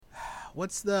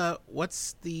what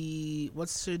should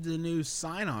the new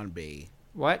sign-on be?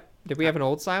 What? Did we have an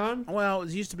old Simon? Well,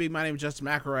 it used to be my name is Justin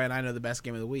McElroy and I know the best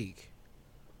game of the week.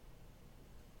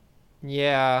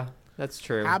 Yeah, that's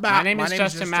true. How about My name is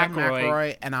Justin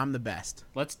McElroy and I'm the best?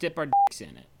 Let's dip our dicks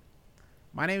in it.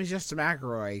 My name is Justin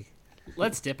McElroy.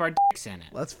 Let's dip our dicks in it.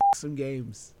 Let's some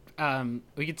games.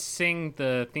 We could sing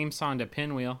the theme song to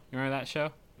Pinwheel. You remember that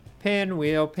show?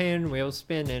 Pinwheel,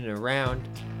 spinning around.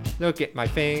 Look at my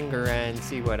finger and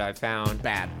see what I found.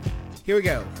 Bad. Here we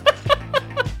go.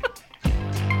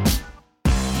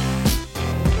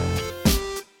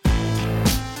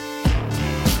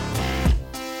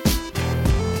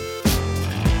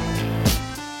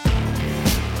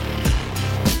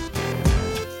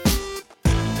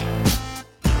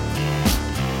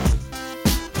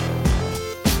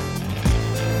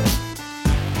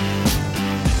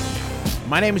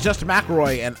 My name is Justin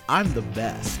McElroy, and I'm the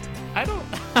best. I'm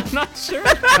not sure.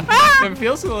 It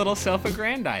feels a little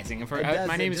self-aggrandizing.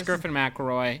 My name is Griffin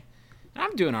McElroy.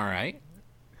 I'm doing all right.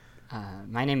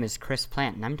 My name is Chris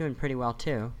Plant, and I'm doing pretty well,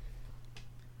 too.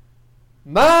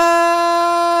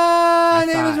 My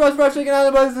name is Russ Rushing, and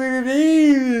I'm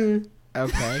the best.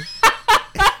 Okay.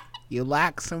 You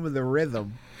lack some of the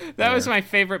rhythm. That was my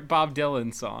favorite Bob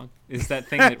Dylan song, is that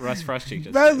thing that Russ Frushtick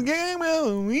just Best did. game of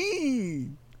the week.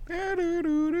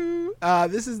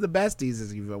 This is the Besties,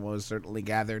 as you've almost certainly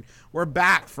gathered. We're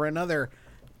back for another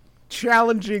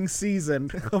challenging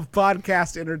season of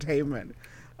podcast entertainment.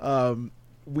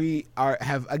 We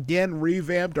have again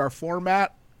revamped our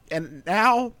format, and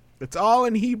now it's all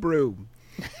in Hebrew.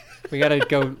 We gotta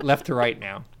go left to right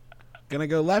now. Gonna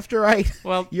go left to right.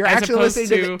 Well, you're as actually opposed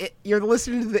listening to you're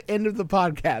listening to the end of the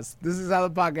podcast. This is how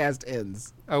the podcast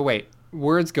ends. Oh wait,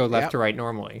 words go left to right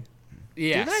normally.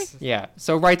 Yes. Yeah,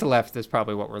 so right to left is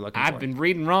probably what we're looking for. I've been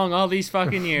reading wrong all these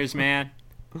fucking years, man.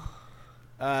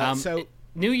 So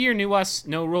new year, new us,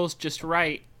 no rules, just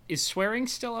right. Is swearing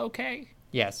still okay?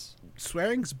 Yes.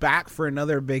 swearing's back for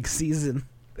another big season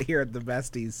here at the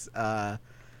Besties,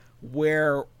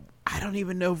 where I don't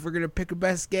even know if we're gonna pick a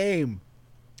best game.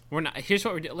 We're not. Here's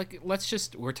what we're doing.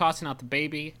 We're tossing out the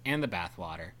baby and the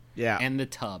bathwater. Yeah. And the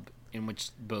tub in which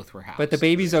both were housed. But the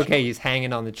baby's okay. He's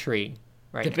hanging on the tree.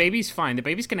 Right. The baby's fine. The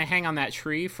baby's going to hang on that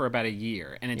tree for about a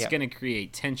year, and it's going to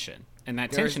create tension. And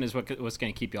that tension is what's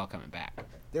going to keep y'all coming back.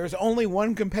 There's only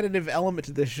one competitive element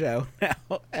to this show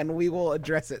now, and we will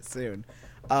address it soon.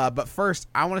 But first,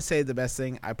 I want to say the best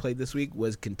thing I played this week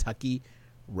was Kentucky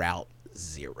Route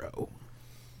Zero.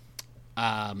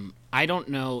 I don't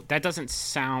know. That doesn't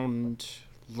sound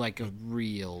like a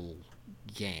real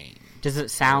game. Does it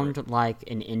sound like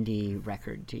an indie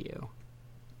record to you?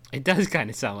 It does kind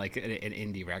of sound like an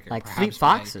indie record. Like Fleet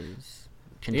Foxes.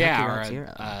 Kentucky Route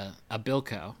Zero. A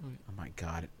Bilko. Oh my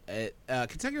god.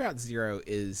 Kentucky Route Zero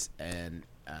is an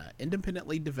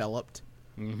independently developed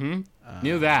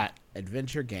Knew that.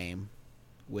 adventure game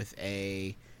with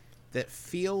that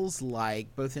feels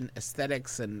like both in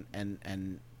aesthetics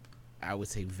and I would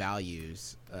say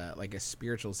values, like a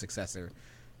spiritual successor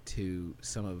to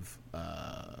some of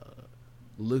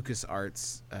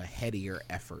LucasArts' headier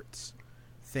efforts.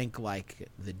 Think like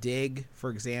The Dig, for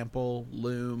example,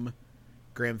 Loom,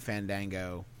 Grim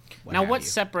Fandango. What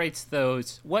separates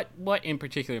those? What in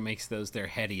particular makes those their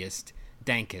headiest,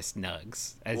 dankest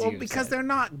nugs? Because they're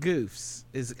not goofs.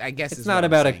 It's not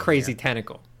about a crazy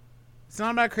tentacle. It's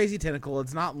not about a crazy tentacle.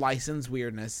 It's not licensed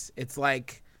weirdness. It's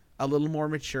like a little more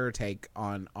mature take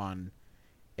on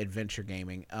adventure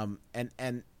gaming.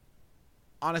 And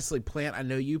honestly, Plant, I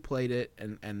know you played it,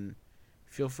 and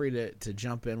feel free to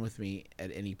jump in with me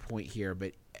at any point here,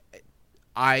 but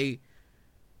I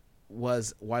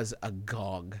was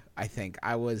agog. I think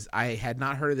I had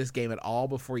not heard of this game at all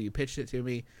before you pitched it to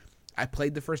me. I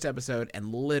played the first episode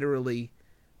and literally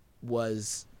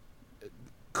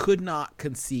could not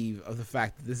conceive of the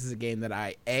fact that this is a game that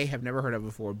I have never heard of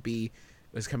before, B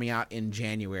was coming out in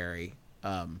January.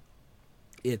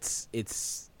 It's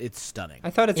stunning. I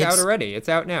thought it's out already. It's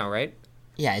out now, right?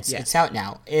 Yeah, it's out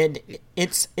now.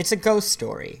 It's a ghost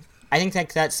story. I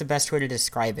think that's the best way to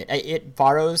describe it. It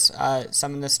borrows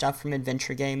some of the stuff from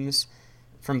adventure games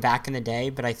from back in the day,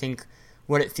 but I think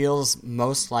what it feels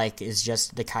most like is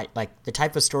just the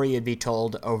type of story you'd be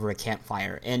told over a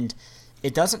campfire. And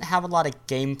it doesn't have a lot of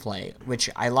gameplay, which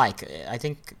I like. I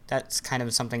think that's kind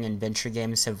of something adventure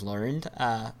games have learned.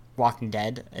 Walking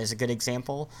Dead is a good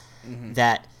example,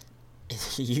 that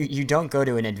you don't go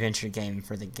to an adventure game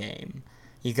for the game.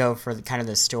 You go for kind of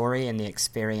the story and the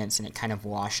experience and it kind of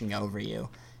washing over you.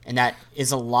 And that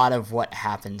is a lot of what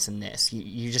happens in this.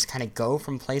 You just kind of go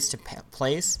from place to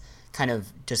place, kind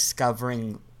of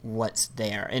discovering what's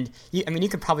there. And you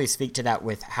could probably speak to that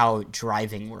with how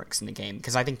driving works in the game,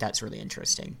 because I think that's really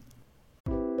interesting.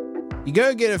 You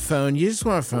go get a phone. You just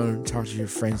want a phone to talk to your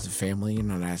friends and family. You're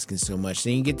not asking so much.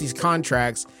 Then you get these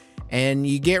contracts, and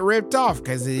you get ripped off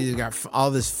because they got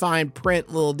all this fine print,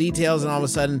 little details, and all of a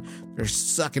sudden they're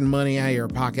sucking money out of your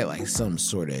pocket like some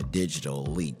sort of digital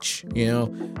leech. You know,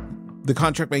 the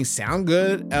contract may sound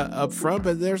good up front,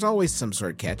 but there's always some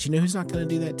sort of catch. You know who's not going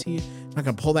to do that to you? Not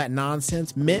going to pull that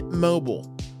nonsense? Mint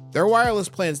Mobile. Their wireless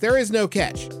plans, there is no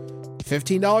catch.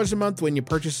 $15 a month when you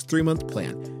purchase a 3-month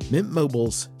plan. Mint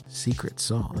Mobile's secret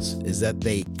sauce is that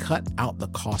they cut out the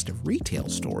cost of retail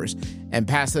stores and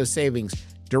pass those savings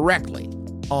directly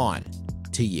on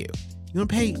to you. You want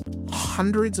to pay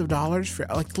hundreds of dollars for,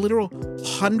 like literal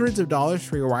hundreds of dollars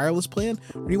for your wireless plan?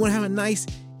 Or do you want to have a nice,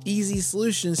 easy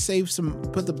solution, save some,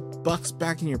 put the bucks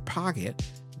back in your pocket,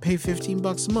 pay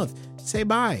 $15 a month? Say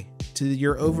bye to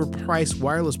your overpriced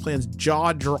wireless plan's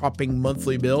jaw-dropping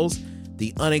monthly bills,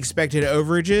 the unexpected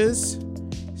overages.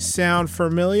 Sound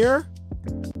familiar?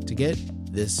 To get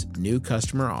this new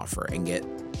customer offer and get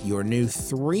your new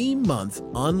 3-month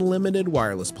unlimited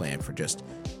wireless plan for just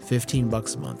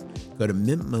 $15 a month, go to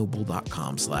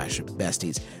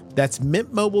mintmobile.com/besties. That's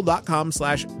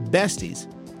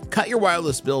mintmobile.com/besties. Cut your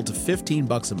wireless bill to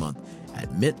 $15 a month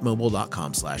at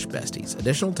mintmobile.com/besties.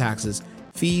 Additional taxes,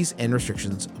 fees, and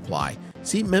restrictions apply.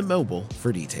 See Mint Mobile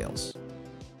for details.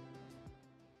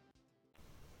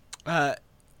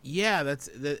 Yeah,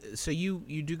 so you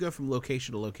do go from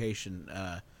location to location,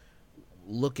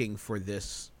 looking for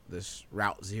this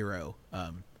Route Zero.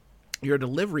 You're a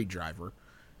delivery driver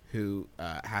who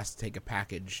has to take a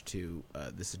package to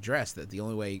this address. That the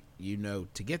only way you know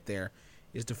to get there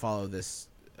is to follow this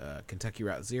Kentucky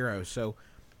Route Zero. So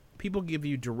people give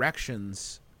you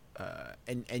directions,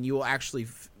 and you will actually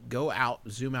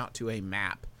zoom out to a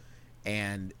map,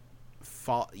 and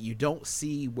you don't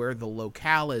see where the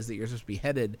locale is that you're supposed to be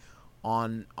headed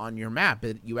on your map.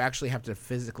 You actually have to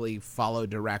physically follow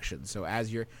directions. So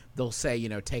they'll say,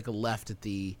 take a left at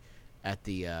the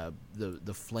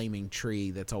flaming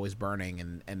tree that's always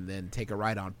burning, and then take a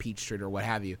right on Peach Street or what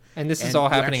have you. And this is all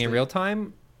happening in real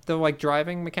time, the like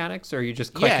driving mechanics, or are you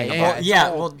just clicking a button?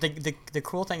 Well, the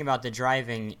cool thing about the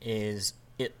driving is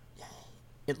it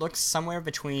looks somewhere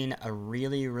between a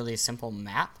really, really simple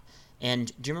map.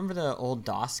 And do you remember the old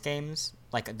DOS games,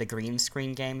 like the green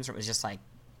screen games, where it was just like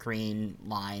green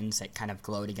lines that kind of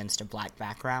glowed against a black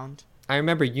background? I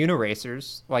remember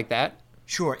Uniracers like that.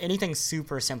 Sure, anything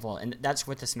super simple, and that's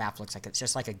what this map looks like. It's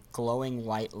just like a glowing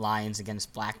white lines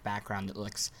against black background that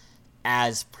looks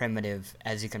as primitive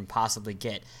as you can possibly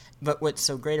get. But what's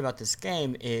so great about this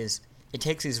game is it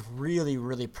takes these really,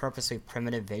 really purposely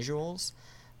primitive visuals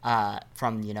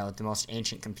from the most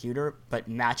ancient computer, but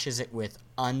matches it with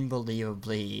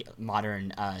unbelievably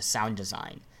modern sound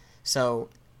design. So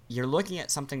you're looking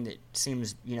at something that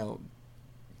seems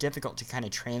difficult to kind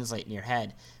of translate in your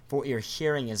head, but what you're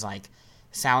hearing is like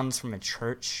sounds from a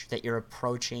church that you're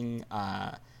approaching,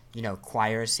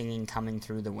 choir singing coming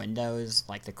through the windows,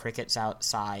 like the crickets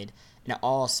outside, and it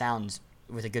all sounds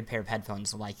with a good pair of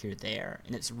headphones like you're there,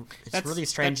 and it's really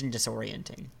strange and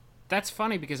disorienting. That's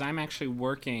funny because I'm actually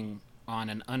working on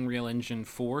an Unreal Engine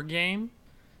 4 game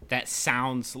that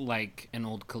sounds like an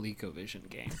old ColecoVision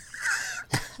game.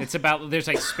 It's about, there's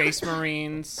like space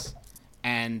marines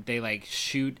and they like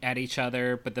shoot at each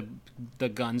other, but the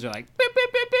guns are like beep,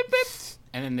 beep, beep, beep, beep.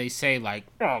 And then they say like,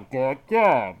 oh, good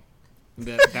job.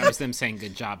 That was them saying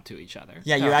good job to each other.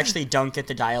 Yeah, you actually don't get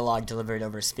the dialogue delivered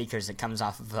over speakers. It comes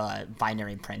off of a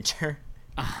binary printer.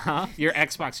 Uh-huh. Your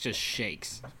Xbox just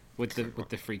shakes with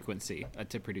the frequency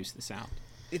to produce the sound.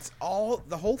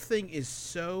 The whole thing is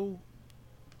so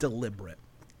deliberate,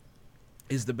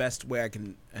 is the best way I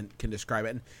can describe it.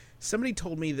 And somebody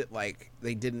told me that like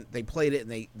they played it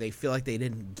and they feel like they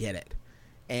didn't get it.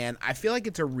 And I feel like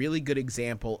it's a really good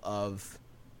example of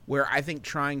where I think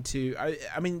trying to,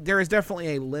 I mean, there is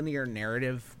definitely a linear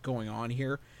narrative going on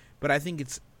here, but I think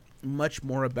it's much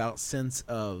more about sense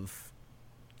of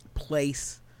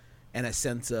place and a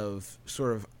sense of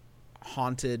sort of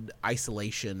haunted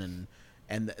isolation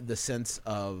and the sense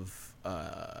of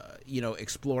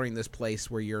exploring this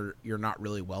place where you're not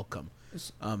really welcome,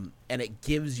 and it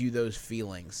gives you those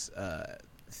feelings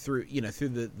through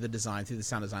the design, through the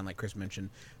sound design, like Chris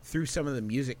mentioned, through some of the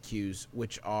music cues,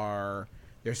 which are,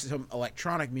 there's some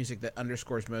electronic music that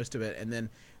underscores most of it, and then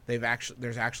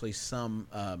there's actually some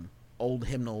old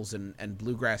hymnals and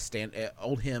bluegrass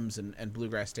old hymns and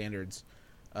bluegrass standards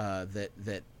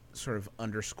that sort of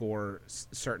underscore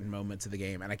certain moments of the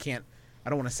game. And I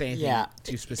don't want to say anything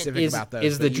too specific about those.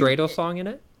 Is the dreidel song in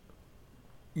it?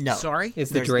 No. Sorry? Is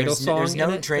the dreidel song There's no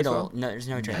in it as well? dreidel. No, there's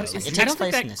no dreidel. is- It I takes don't think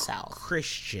place that in the South.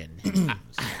 Christian.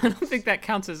 I don't think that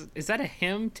counts as. Is that a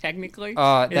hymn technically? Is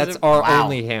That's it- our Wow.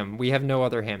 only hymn. We have no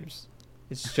other hymns.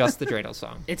 It's just the dreidel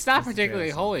song. It's not It's a particularly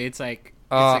dreidel song. holy. It's like.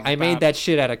 I made that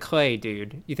shit out of clay,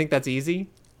 dude. You think that's easy?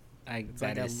 like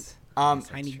That a- is.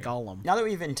 Tiny true. golem. Now that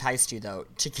we've enticed you, though,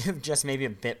 to give just maybe a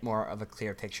bit more of a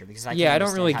clear picture, because I Yeah, can I don't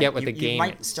understand really how get what the you game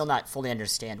might is. still not fully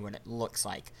understand what it looks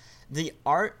like. The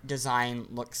art design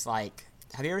looks like.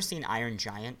 Have you ever seen Iron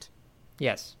Giant?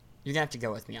 Yes. You're gonna have to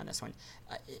go with me on this one.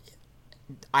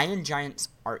 Iron Giant's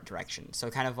art direction, so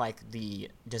kind of like the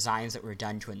designs that were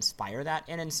done to inspire that,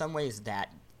 and in some ways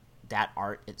that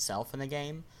art itself in the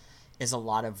game is a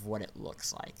lot of what it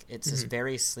looks like. It's this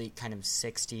very sleek kind of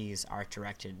 60s art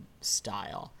directed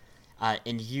style,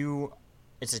 and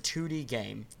it's a 2D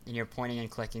game, and you're pointing and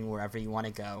clicking wherever you want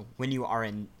to go when you are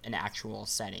in an actual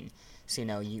setting. So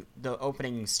the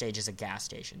opening stage is a gas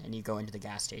station, and you go into the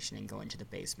gas station and go into the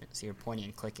basement. So you're pointing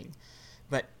and clicking.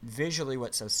 But visually,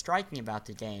 what's so striking about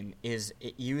the game is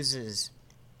it uses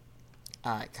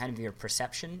kind of your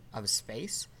perception of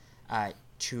space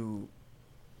to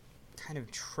kind of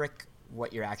trick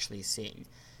what you're actually seeing.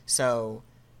 So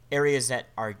areas that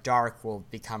are dark will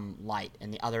become light,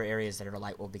 and the other areas that are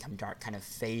light will become dark, kind of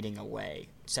fading away.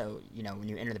 So, when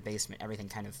you enter the basement, everything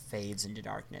kind of fades into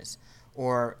darkness.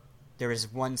 Or there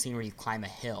is one scene where you climb a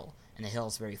hill, and the hill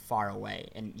is very far away,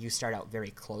 and you start out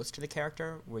very close to the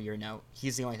character, where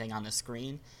he's the only thing on the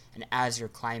screen, and as you're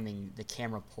climbing, the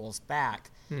camera pulls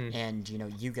back, and,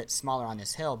 you get smaller on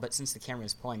this hill, but since the camera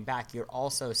is pulling back, you're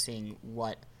also seeing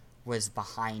what was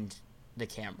behind the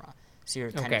camera. So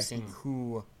you're kind of seeing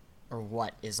who or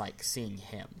what is, like, seeing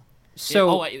him.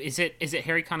 So is it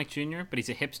Harry Connick Jr., but he's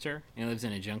a hipster and lives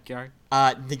in a junkyard?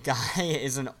 The guy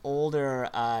is an older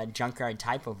junkyard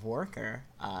type of worker.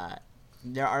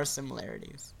 There are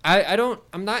similarities.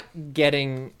 I'm not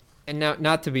getting, and now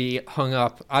not to be hung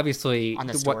up, obviously On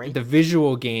the story? the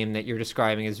visual game that you're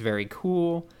describing is very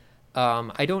cool.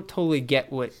 I don't totally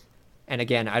get what, and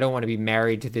again, I don't want to be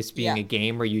married to this being Yeah. a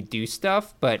game where you do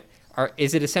stuff, but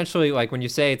is it essentially like when you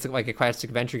say it's like a classic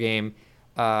adventure game,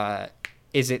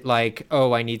 is it like,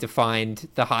 I need to find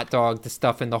the hot dog, the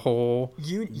stuff in the hole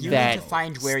You need that to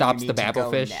find where you stops need the to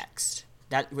go babblefish? next.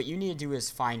 What you need to do is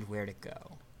find where to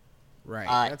go. Right.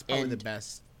 That's probably the and-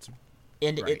 best.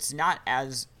 And Right. it's not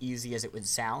as easy as it would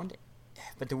sound,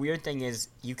 but the weird thing is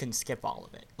you can skip all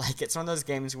of it. Like, it's one of those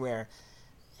games where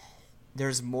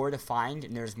there's more to find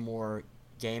and there's more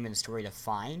game and story to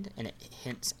find, and it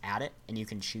hints at it, and you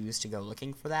can choose to go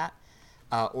looking for that,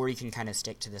 or you can kind of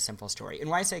stick to the simple story. And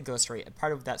when I say ghost story,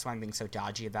 part of that's why I'm being so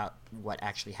dodgy about what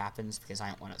actually happens, because I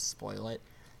don't want to spoil it,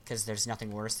 because there's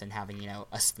nothing worse than having,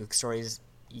 a spook stories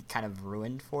kind of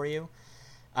ruined for you.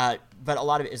 But a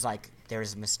lot of it is like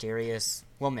there's a mysterious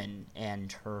woman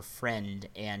and her friend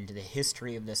and the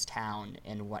history of this town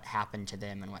and what happened to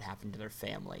them and what happened to their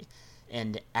family.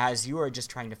 And as you are just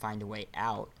trying to find a way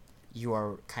out, you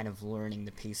are kind of learning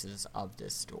the pieces of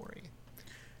this story.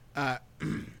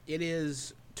 It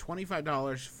is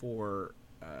 $25 for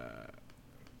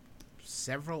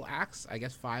several acts. I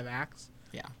guess 5 acts.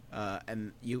 Yeah.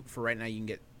 And for right now, you can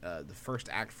get the first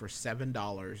act for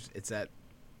 $7. It's at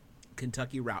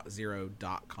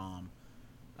KentuckyRouteZero.com.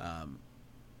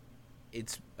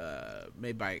 It's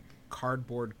made by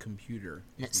Cardboard Computer.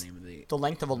 Is It's the name of the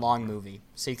length of a long movie,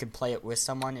 so you can play it with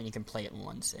someone and you can play it in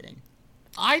one sitting.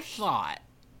 I thought.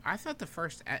 I thought the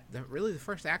first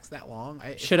act's that long.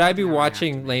 Should I be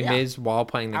watching Les Yeah. Mis while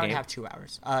playing the I would game? have 2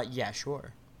 hours. Yeah,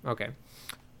 sure. Okay.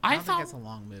 I I don't think thought that's a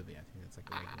long movie. I think it's like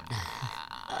a regular movie.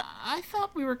 I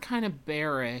thought we were kind of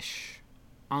bearish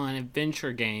on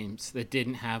adventure games that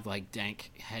didn't have like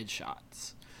dank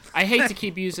headshots. I hate to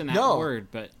keep using that No. word,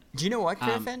 but Do you know what,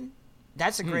 Griffin?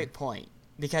 That's a great point.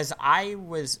 Because I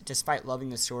was, despite loving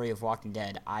the story of Walking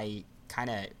Dead, I kind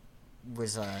of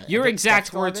was your a bit exact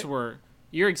skeptical of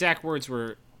words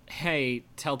were, "Hey,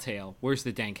 Telltale, where's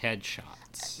the dank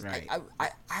headshots?" Right.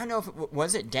 I don't know if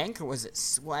was it dank or was it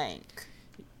swank.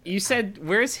 You said,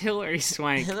 "Where's Hilary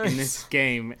Swank Hilary in this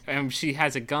game?" She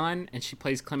has a gun and she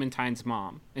plays Clementine's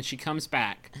mom, and she comes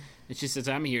back and she says,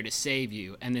 "I'm here to save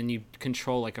you." And then you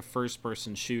control like a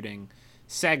first-person shooting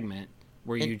segment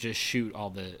where you just shoot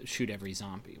every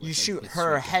zombie. with, You like, shoot with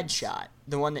her sword guns. headshot,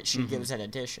 the one that she gives at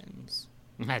auditions.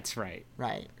 That's right.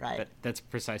 Right. But that's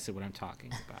precisely what I'm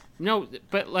talking about. No,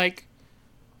 but like,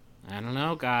 I don't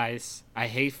know, guys. I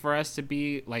hate for us to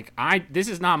be like, this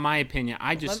is not my opinion.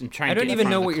 I just am trying. I don't to get even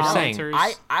in know front what of you're the saying.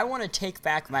 commenters. I want to take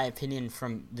back my opinion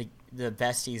from the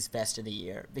Besties Best of the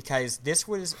Year, because this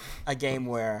was a game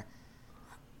where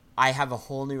I have a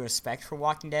whole new respect for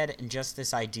Walking Dead and just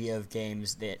this idea of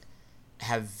games that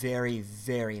have very,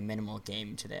 very minimal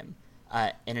game to them.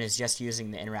 And it is just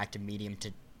using the interactive medium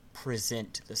to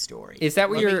present the story. Is that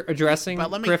what you're addressing,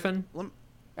 Griffin?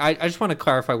 I just want to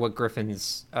clarify what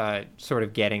Griffin's sort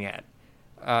of getting at.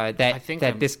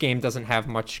 That this game doesn't have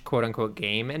much quote-unquote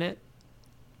game in it?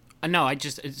 No,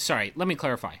 sorry, let me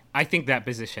clarify. I think that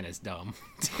position is dumb.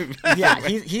 Yeah,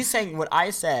 he's saying what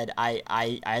I said,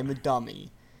 I'm a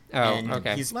dummy. Oh, and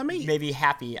okay. He's maybe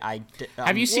happy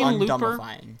Have you seen Looper?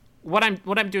 Undumbifying. What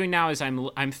I'm doing now is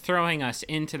I'm throwing us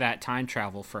into that time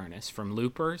travel furnace from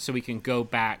Looper, so we can go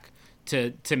back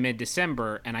to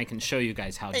mid-December, and I can show you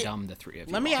guys how dumb the three of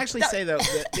you Let me are. actually say though,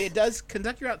 that it does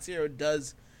Kentucky Route Zero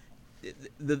does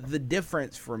the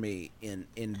difference for me in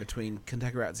between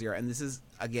Kentucky Route Zero, and this is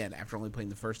again after only playing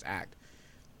the first act.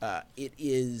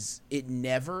 It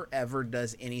never ever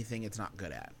does anything it's not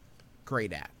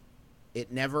great at.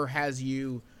 It never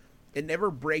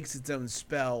breaks its own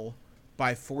spell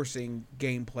by forcing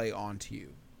gameplay onto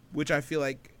you, which I feel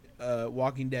like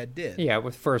Walking Dead did. Yeah,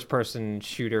 with first-person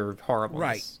shooter horribleness.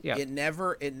 Right. Yeah. It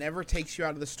never takes you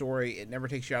out of the story. It never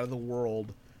takes you out of the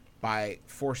world by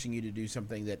forcing you to do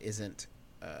something that isn't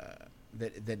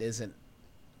that isn't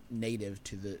native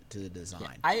to the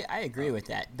design. Yeah, I agree with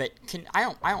that, but I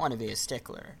don't want to be a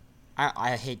stickler.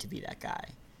 I hate to be that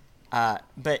guy.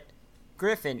 But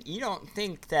Griffin, you don't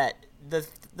think that the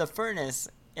furnace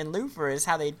in Looper is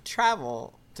how they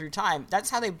travel through time? That's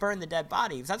how they burn the dead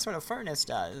bodies. That's what a furnace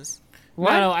does.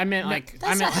 What? No, I meant like the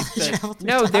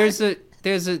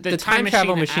time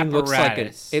travel machine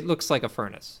apparatus. looks like a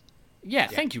furnace. Yeah,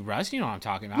 thank you, Russ. You know what I'm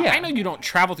talking about. Yeah. I know you don't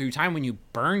travel through time when you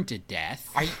burn to death.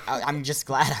 I'm just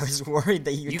glad. I was worried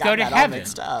that you got go to that all heaven.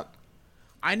 mixed up.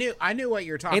 I knew what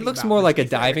you were talking about. It looks more like a but to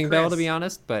be fair to diving bell, to Chris, be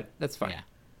honest, but that's fine. Yeah.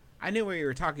 I knew what you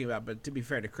were talking about, but to be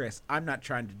fair to Chris, I'm not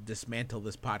trying to dismantle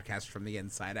this podcast from the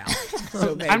inside out.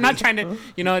 So maybe. I'm not trying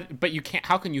to, but you can't.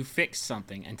 How can you fix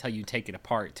something until you take it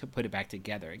apart to put it back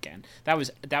together again? That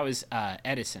was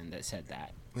Edison that said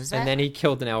that. Was that? And then he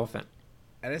killed an elephant.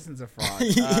 Edison's a fraud.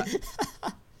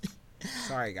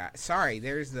 Sorry, guys. Sorry,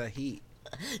 there's the heat.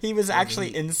 He was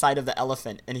actually inside of the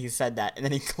elephant, and he said that, and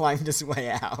then he climbed his way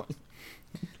out.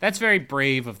 That's very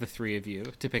brave of the three of you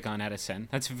to pick on Edison.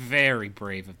 That's very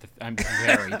brave of I'm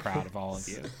very proud of all of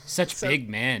you. Such big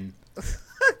men.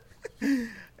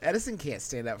 Edison can't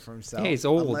stand up for himself. Yeah, he's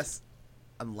old.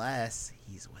 Unless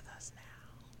he's with us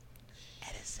now.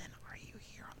 Edison, are you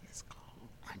here on this call?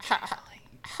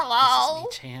 Hello?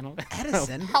 This is me channel.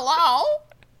 Edison. Hello?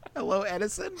 Hello,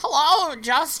 Edison. Hello,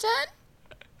 Justin?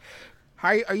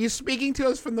 Hi, are you speaking to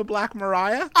us from the Black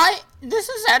Mariah? This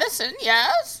is Edison,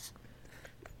 yes?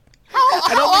 don't How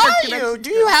think are our you? connection-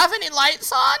 Do you have any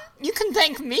lights on? You can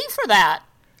thank me for that.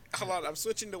 Hold on, I'm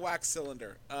switching to wax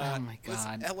cylinder. Oh my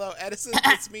God. Hello, Edison.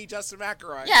 It's me, Justin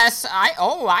McElroy. Yes,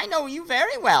 I know you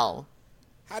very well.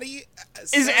 How do you?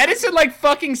 Is Edison like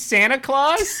fucking Santa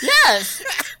Claus? Yes.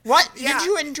 What? Yeah. Did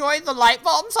you enjoy the light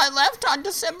bulbs I left on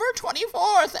December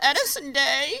 24th, Edison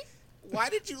Day? Why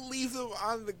did you leave them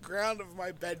on the ground of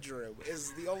my bedroom?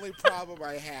 Is the only problem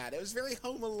I had. It was very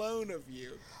Home Alone of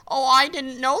you. Oh, I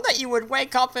didn't know that you would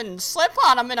wake up and slip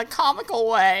on them in a comical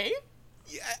way.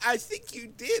 Yeah, I think you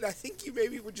did. I think you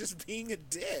maybe were just being a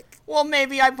dick. Well,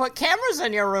 maybe I put cameras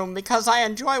in your room because I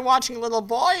enjoy watching little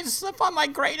boys slip on my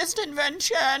greatest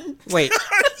invention. Wait,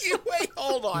 Wait,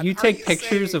 hold on. you Are take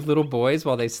pictures saying- of little boys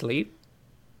while they sleep?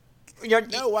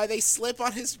 No, why they slip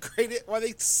on his great? Why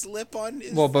they slip on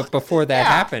his? Well, but before that Yeah.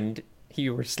 happened,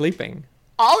 you were sleeping.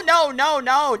 Oh,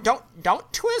 no.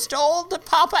 Don't twist old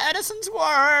Papa Edison's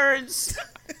words.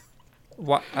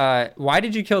 Why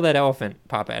did you kill that elephant,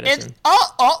 Papa Edison?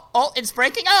 It's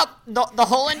breaking up. The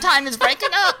hole in time is breaking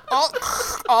up.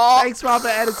 Oh. Thanks, Papa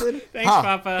Edison. Thanks, Huh.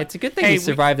 Papa. It's a good thing Hey, you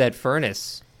survived that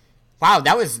furnace. Wow,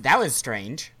 that was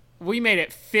strange. We made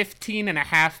it 15 and a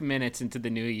half minutes into the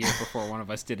new year before one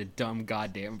of us did a dumb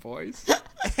goddamn voice.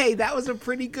 Hey, that was a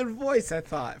pretty good voice, I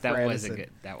thought. That for was Edison.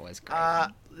 that was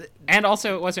great. And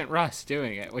also, it wasn't Russ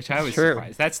doing it, which I was True.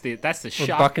 surprised. That's the We're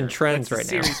shocker. bucking trends That's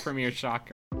the right now. series premiere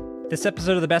shocker. This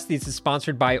episode of The Besties is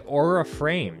sponsored by Aura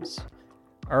Frames.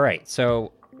 All right,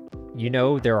 so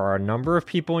there are a number of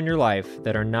people in your life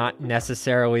that are not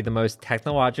necessarily the most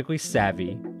technologically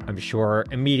savvy. I'm sure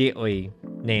immediately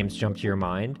names jump to your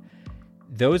mind.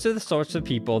 Those are the sorts of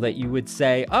people that you would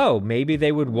say, oh, maybe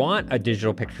they would want a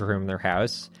digital picture room in their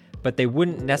house, but they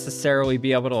wouldn't necessarily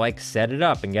be able to set it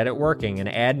up and get it working and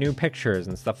add new pictures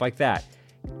and stuff like that.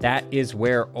 That is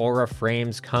where Aura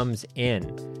Frames comes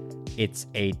in. It's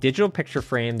a digital picture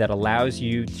frame that allows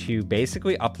you to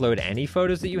basically upload any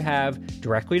photos that you have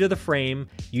directly to the frame.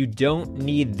 You don't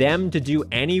need them to do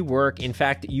any work. In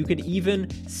fact, you could even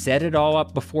set it all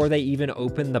up before they even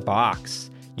open the box.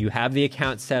 You have the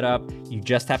account set up, you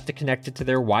just have to connect it to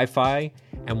their Wi-Fi,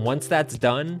 and once that's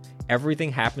done, everything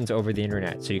happens over the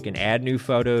internet. So you can add new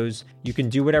photos, you can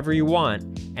do whatever you want,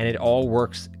 and it all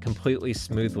works completely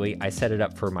smoothly. I set it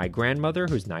up for my grandmother,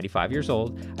 who's 95 years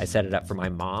old. I set it up for my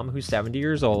mom, who's 70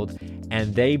 years old,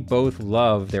 and they both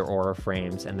love their Aura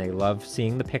frames, and they love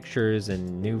seeing the pictures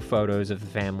and new photos of the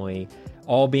family,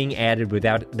 all being added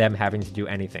without them having to do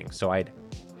anything. So I'd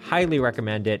highly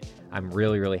recommend it. I'm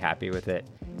really, really happy with it.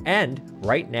 And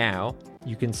right now,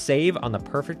 you can save on the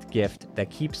perfect gift that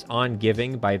keeps on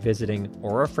giving by visiting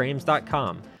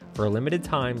auraframes.com. For a limited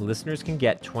time, listeners can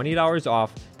get $20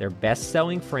 off their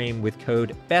best-selling frame with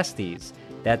code BESTIES.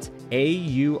 That's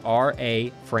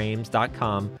AURA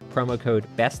frames.com, promo code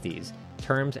BESTIES.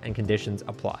 Terms and conditions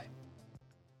apply.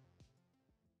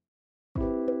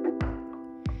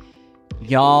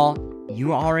 Y'all,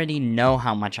 you already know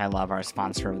how much I love our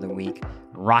sponsor of the week,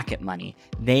 Rocket Money.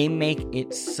 They make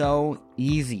it so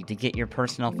easy to get your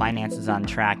personal finances on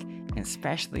track, and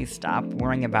especially stop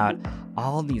worrying about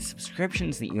all these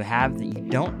subscriptions that you have that you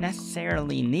don't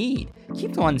necessarily need.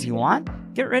 Keep the ones you want,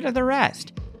 get rid of the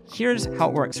rest. Here's how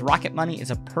it works. Rocket Money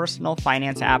is a personal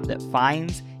finance app that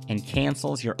finds and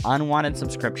cancels your unwanted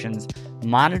subscriptions,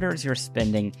 monitors your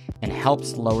spending, and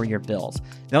helps lower your bills.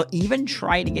 They'll even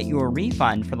try to get you a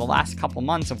refund for the last couple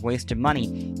months of wasted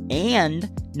money and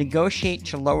negotiate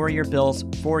to lower your bills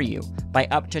for you by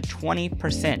up to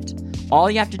 20%.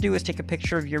 All you have to do is take a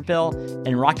picture of your bill,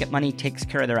 and Rocket Money takes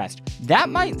care of the rest. That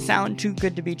might sound too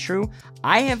good to be true.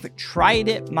 I have tried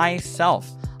it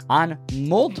myself on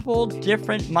multiple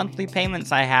different monthly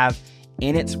payments I have,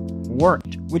 and it's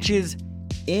worked, which is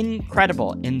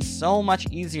incredible and so much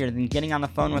easier than getting on the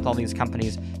phone with all these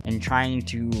companies and trying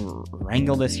to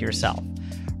wrangle this yourself.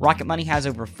 Rocket Money has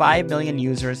over 5 million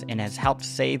users and has helped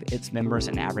save its members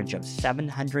an average of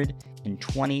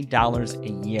 $720 a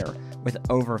year, with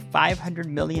over $500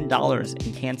 million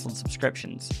in canceled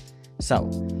subscriptions. So,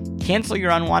 cancel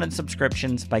your unwanted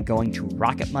subscriptions by going to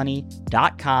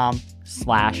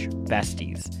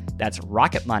rocketmoney.com/besties. That's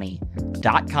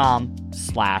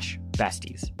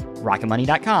rocketmoney.com/besties.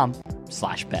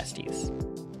 rocketmoney.com/besties.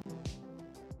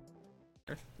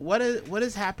 What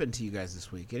has happened to you guys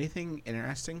this week? Anything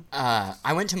interesting?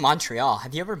 I went to Montreal.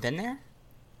 Have you ever been there?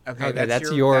 Okay,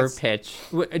 that's your pitch.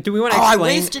 Do we want to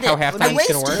explain how halftime is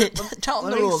going to work? Tell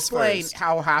Let the me rules explain first.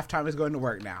 how halftime is going to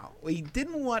work now. We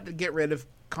didn't want to get rid of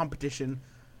competition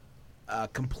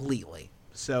completely.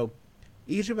 So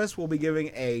each of us will be giving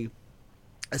a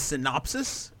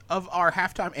synopsis of our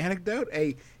halftime anecdote,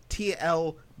 a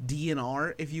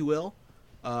TLDNR, if you will.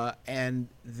 And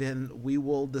then we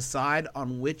will decide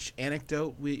on which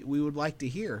anecdote we would like to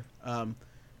hear.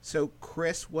 So,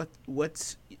 Chris, what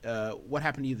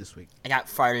happened to you this week? I got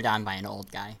farted on by an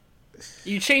old guy.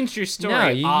 You changed your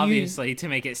story, No, obviously, to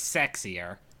make it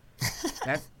sexier.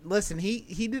 Listen,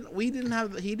 he didn't. We didn't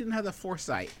have. He didn't have the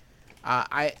foresight.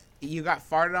 You got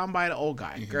farted on by an old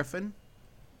guy, Mm-hmm. Griffin.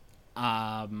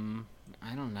 I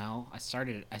don't know. I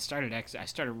started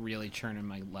really churning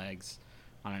my legs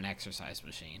on an exercise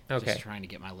machine. Okay. Just trying to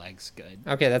get my legs good.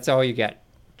 Okay, that's all you get.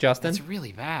 Justin? That's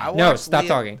really bad. No, stop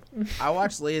talking. I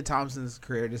watched Leah Thompson's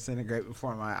career disintegrate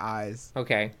before my eyes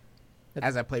Okay,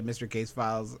 as I played Mr. Case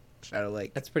Files Shadow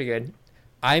Lake. that's pretty good.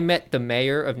 I met the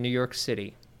mayor of New York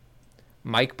City,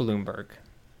 Mike Bloomberg.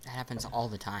 That happens all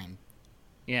the time.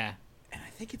 Yeah. And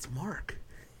I think it's Mark.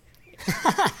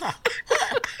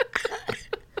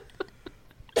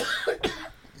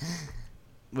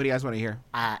 What do you guys want to hear?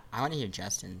 I want to hear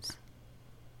Justin's.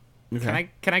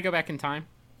 Okay. Can I go back in time?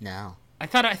 No. I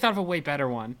thought of a way better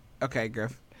one. Okay,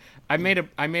 Griff. I made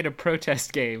a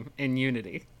protest game in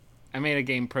Unity. I made a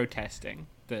game protesting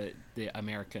the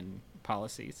American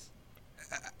policies.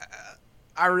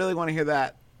 I really want to hear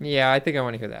that. Yeah, I think I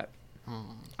want to hear that.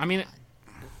 I mean,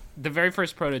 the very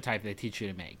first prototype they teach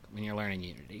you to make when you're learning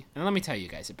Unity. And let me tell you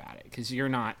guys about it, because you're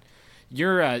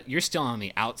still on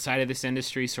the outside of this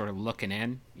industry, sort of looking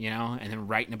in, and then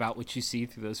writing about what you see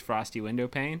through those frosty window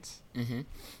panes. Mm-hmm.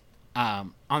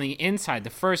 On the inside, the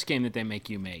first game that they make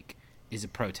you make is a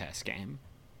protest game.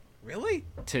 Really?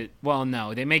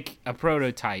 No, they make a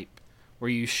prototype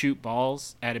where you shoot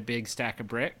balls at a big stack of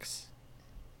bricks,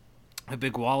 a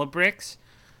big wall of bricks.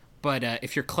 But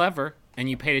if you're clever and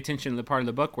you paid attention to the part of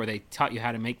the book where they taught you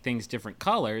how to make things different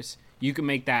colors, you can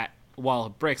make that wall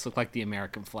of bricks look like the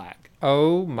American flag.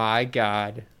 Oh my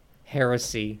God,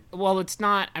 heresy. Well, it's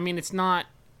not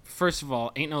first of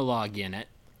all, ain't no log in it,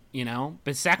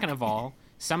 But second of all,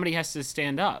 somebody has to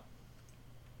stand up.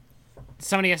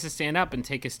 Somebody has to stand up and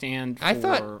take a stand for... I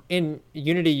thought in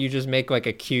Unity you just make like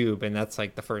a cube, and that's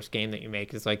like the first game that you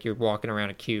make. It's like you're walking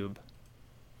around a cube.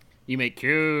 You make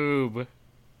cube.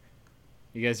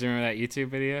 You guys remember that YouTube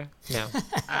video? No.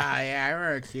 Yeah, I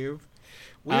remember Cube.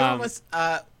 We almost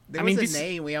there was a this-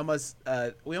 name we almost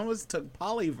took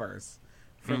Polyverse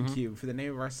from Cube for the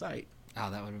name of our site. Oh,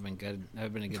 that would have been good. That would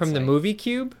have been a good From the site. movie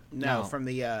Cube? No, No. from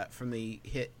the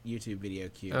hit YouTube video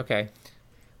Cube. Okay.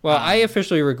 Well, I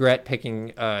officially regret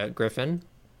picking Griffin.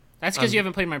 That's because you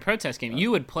haven't played my protest game.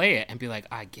 You would play it and be like,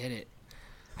 I get it.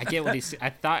 I get what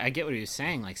I get what he was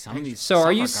saying. Like some of these. So some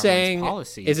are of you our government's saying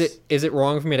policies. is it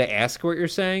wrong for me to ask what you're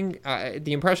saying?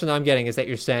 The impression I'm getting is that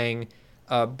you're saying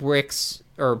bricks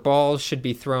or balls should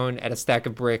be thrown at a stack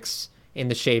of bricks in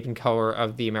the shape and color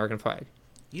of the American flag.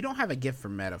 You don't have a gift for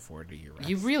metaphor, do you? Russ?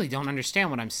 You really don't understand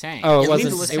what I'm saying. Oh, it You need to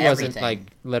wasn't listen it to wasn't everything. like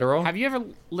literal? Have you ever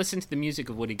listened to the music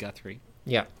of Woody Guthrie?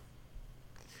 Yeah.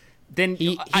 Then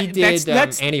He that's, did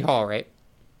that's Annie Hall, right?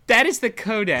 that is the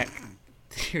codec.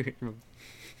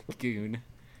 Goon.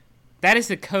 That is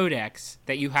the codex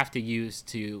that you have to use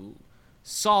to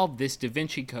solve this Da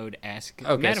Vinci Code-esque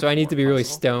Okay, so I need to be really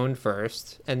puzzle. stoned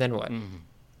first, and then what?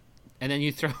 And then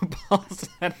you throw balls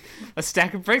at a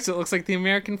stack of bricks that looks like the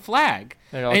American flag.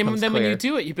 And it all And comes then when clear. you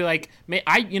do it, you'd be like,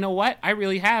 you know what? I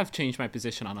really have changed my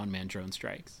position on unmanned drone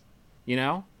strikes.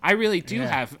 I really do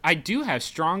have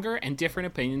stronger and different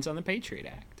opinions on the Patriot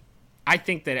Act. I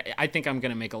think I'm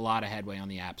going to make a lot of headway on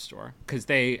the App Store because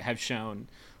they have shown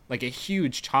like a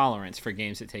huge tolerance for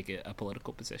games that take a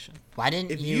political position. Why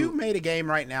didn't If you? you made a game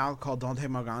right now called Don't Take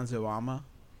My Guns, Obama,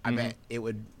 I bet it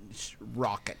would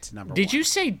rocket number one. Did you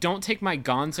say "Don't take my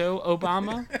Gonzo,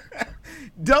 Obama"?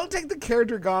 Don't take the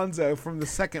character Gonzo from the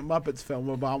second Muppets film,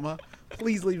 Obama.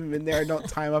 Please leave him in there. Don't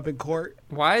tie him up in court.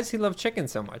 Why does he love chicken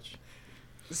so much?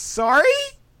 Sorry?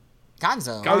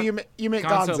 Gonzo. Oh, you meant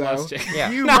Gonzo loves Gonzo. chicken.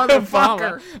 Yeah. You Not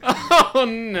motherfucker. Oh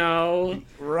no!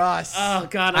 Russ. Oh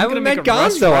god! I I'm gonna meant make a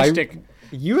Russ Gonzo. Frushtick.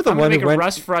 You're the I'm one gonna who make a went.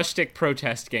 Russ Frushtick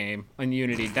protest game on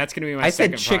Unity. That's gonna be my I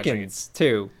said second project. chickens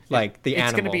too, like the It's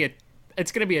animal.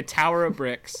 gonna be a tower of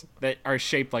bricks that are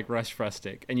shaped like Russ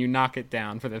Frushtick, and you knock it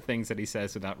down for the things that he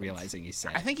says without realizing he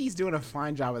said. I think he's doing a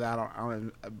fine job of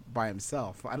that by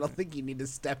himself. I don't think you need to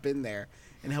step in there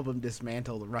and help him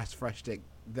dismantle the Russ Frushtick,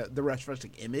 the Russ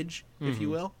Frushtick image, if you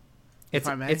will. It's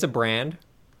if I may. it's a brand.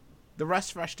 The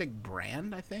Russ Frushtick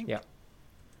brand, I think. Yeah.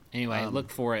 Anyway, look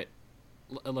for it.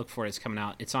 Look for it. It's coming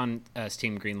out. It's on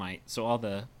Steam Greenlight. So all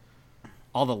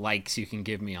the likes you can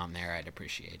give me on there, I'd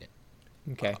appreciate it.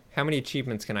 Okay. How many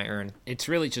achievements can I earn? It's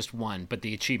really just one, but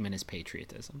the achievement is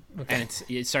patriotism. And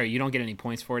sorry, you don't get any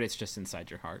points for it. It's just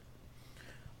inside your heart.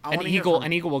 I An wanna hear eagle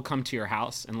from- will come to your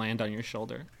house and land on your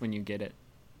shoulder when you get it.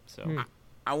 So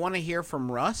I want to hear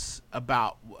from Russ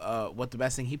about what the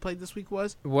best thing he played this week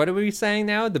was. What are we saying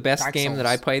now? The best Dark game that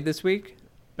Souls. I played this week?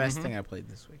 Best thing I played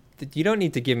this week. You don't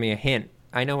need to give me a hint.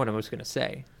 I know what I was going to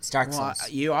say. It's Dark Well,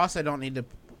 Souls. you also don't need to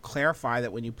clarify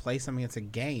that when you play something, it's a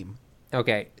game.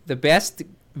 Okay. The best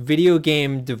video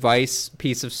game device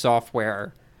piece of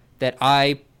software that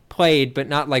I played, but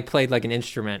not like played like an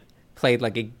instrument, played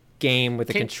like a game with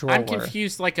a controller. I'm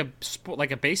confused. Like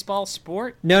a baseball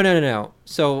sport. No.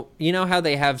 So you know how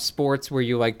they have sports where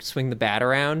you like swing the bat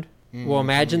around? Well,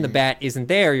 imagine the bat isn't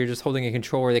there. You're just holding a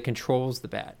controller that controls the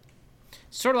bat.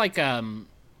 Sort of like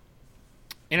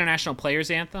International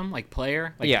Players Anthem, like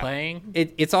playing.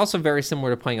 It's also very similar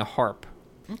to playing a harp.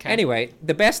 Okay. Anyway,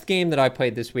 the best game that I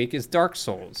played this week is Dark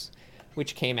Souls,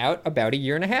 which came out about a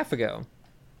year and a half ago.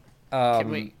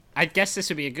 I guess this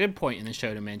would be a good point in the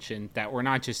show to mention that we're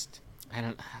not just. I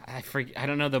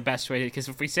don't know the best way because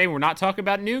if we say we're not talking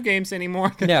about new games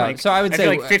anymore, then No, so I would say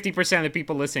feel like 50% of the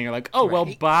people listening are like, oh well,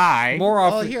 bye. More Oh,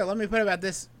 often, here, let me put it about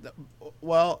this.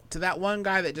 Well, to that one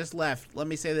guy that just left, let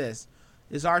me say this.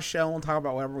 This is our show, and we'll talk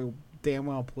about whatever we damn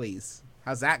well please.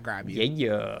 How's that grab you?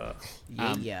 yeah.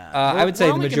 Yeah. I would say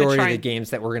the only gonna majority of try the and- games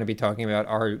that we're going to be talking about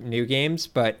are new games,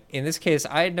 but in this case,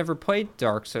 I had never played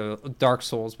Dark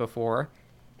Souls before,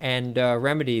 and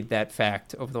remedied that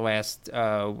fact over the last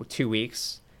 2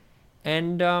 weeks,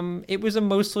 and it was a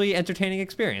mostly entertaining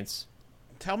experience.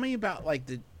 Tell me about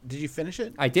did you finish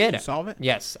it? I did. you solve it?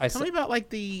 Yes, I Tell me about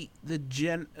the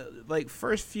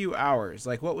first few hours.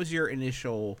 Like, what was your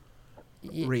initial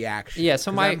reaction? yeah, so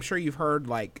 'Cause my- I'm sure you've heard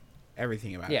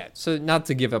everything about it. Yeah, so not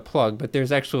to give a plug, but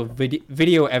there's actual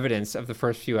video evidence of the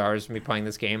first few hours of me playing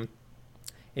this game.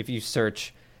 If you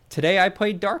search, "Today I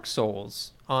played Dark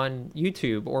Souls" on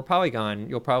YouTube or Polygon,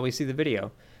 you'll probably see the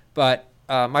video. But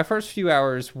my first few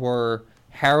hours were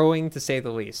harrowing to say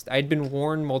the least. I'd been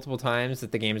warned multiple times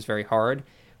that the game is very hard,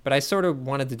 but I sort of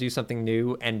wanted to do something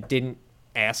new and didn't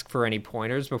ask for any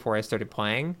pointers before I started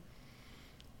playing.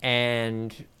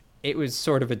 And it was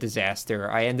sort of a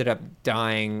disaster. I ended up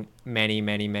dying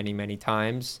many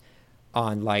times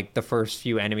on like the first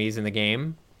few enemies in the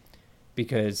game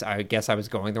because I guess I was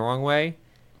going the wrong way.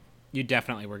 You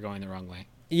definitely were going the wrong way.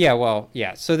 Yeah, well,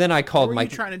 yeah. So then I called What were my... you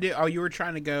trying to do? Oh, you were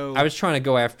trying to go... I was trying to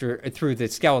go through the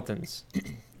skeletons.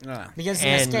 Because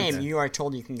in this game, you are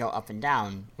told you can go up and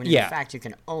down, when in fact you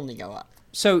can only go up.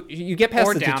 So you get past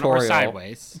or the down tutorial. Or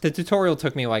sideways. The tutorial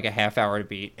took me like a half hour to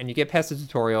beat, and you get past the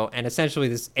tutorial, and essentially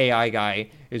this AI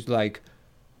guy is like,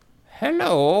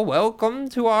 "Hello, welcome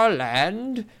to our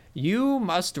land. You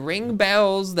must ring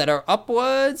bells that are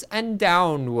upwards and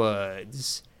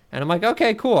downwards." And I'm like,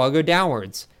 okay, cool, I'll go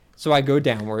downwards. So I go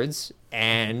downwards,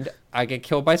 and I get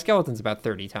killed by skeletons about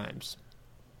 30 times.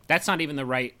 That's not even the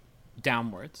right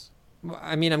downwards.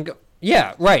 I mean,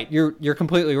 yeah, right. You're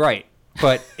completely right.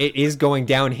 But it is going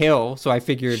downhill, so I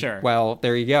figured, Sure. Well,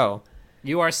 there you go.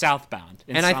 You are southbound.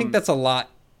 And I think that's a lot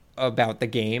about the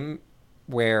game,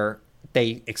 where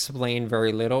they explain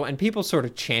very little, and people sort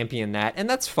of champion that, and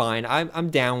that's fine. I'm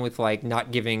down with like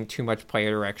not giving too much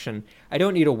player direction. I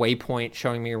don't need a waypoint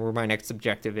showing me where my next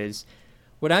objective is.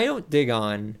 What I don't dig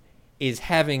on is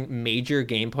having major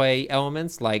gameplay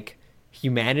elements like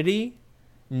humanity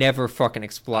never fucking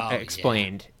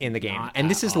explained in the game. Not and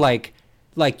this is all. like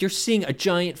you're seeing a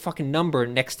giant fucking number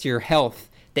next to your health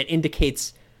that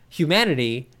indicates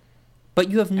humanity, but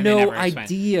you have And they no never explain.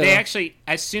 idea. They actually,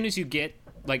 as soon as you get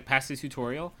like past the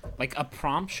tutorial, like a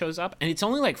prompt shows up, and it's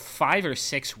only like 5 or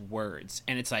 6 words,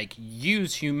 and it's like,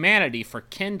 use humanity for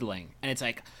kindling, and it's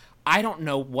like, I don't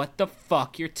know what the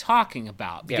fuck you're talking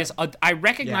about, because I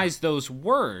recognize those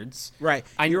words. Right.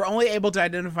 You're only able to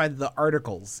identify the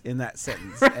articles in that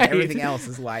sentence. Right. And everything else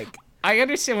is like... I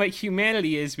understand what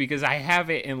humanity is because I have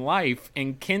it in life,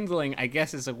 and kindling, I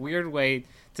guess, is a weird way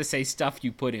to say stuff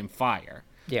you put in fire.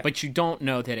 Yeah. But you don't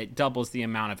know that it doubles the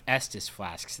amount of Estus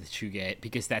flasks that you get,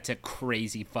 because that's a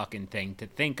crazy fucking thing to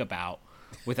think about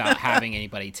without having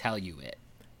anybody tell you it.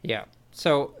 Yeah.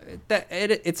 So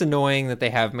it's annoying that they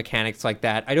have mechanics like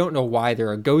that. I don't know why there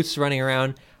are ghosts running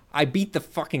around. I beat the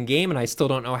fucking game and I still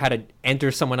don't know how to enter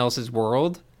someone else's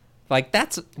world. Like,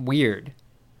 that's weird.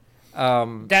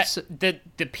 The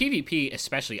PvP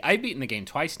especially, I've beaten the game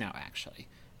twice now actually,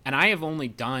 and I have only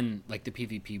done like the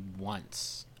PvP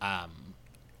once.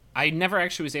 I never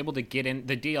actually was able to get in.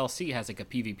 The DLC has like a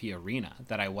PvP arena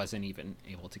that I wasn't even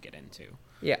able to get into.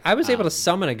 Yeah, I was able to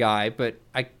summon a guy, but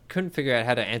I couldn't figure out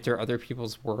how to enter other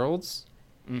people's worlds.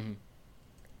 Mm-hmm.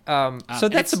 So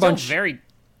that's a bunch.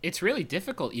 It's really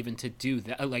difficult even to do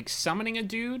that. Like, summoning a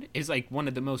dude is like one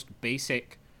of the most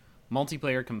basic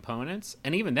multiplayer components,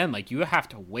 and even then, like, you have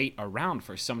to wait around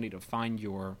for somebody to find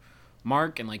your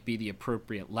mark and like be the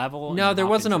appropriate level. No, there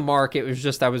wasn't a mark. It was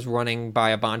just I was running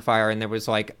by a bonfire and there was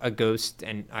like a ghost,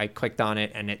 and I clicked on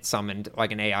it and it summoned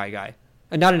like an AI guy.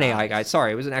 Not an AI guy.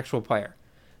 Sorry, it was an actual player.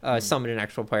 Summoned an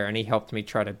actual player, and he helped me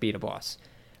try to beat a boss.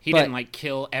 He didn't like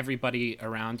kill everybody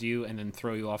around you and then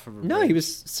throw you off of a No, bridge. he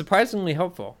was surprisingly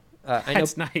helpful.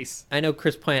 That's nice. I know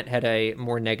Chris Plant had a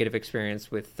more negative experience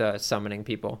with summoning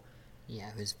people. Yeah,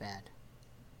 it was bad.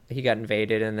 He got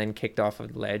invaded and then kicked off a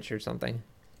ledge or something.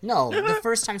 No, the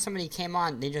first time somebody came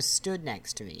on, they just stood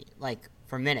next to me, like,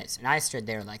 for minutes. And I stood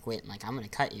there, like, waiting, like, I'm going to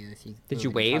cut you if you Did move you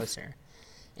any wave? Closer.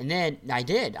 And then I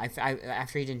did. I,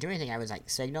 after he didn't do anything, I was, like,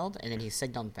 signaled, and then he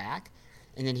signaled back.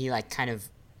 And then he, like, kind of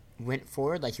went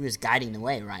forward, like he was guiding the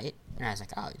way, right? And I was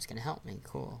like, oh, he's going to help me.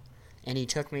 Cool. And he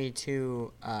took me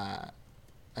to a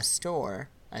store,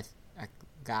 a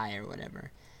guy or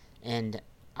whatever. And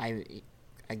I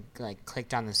like,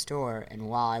 clicked on the store, and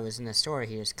while I was in the store,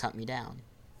 he just cut me down.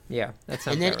 Yeah, that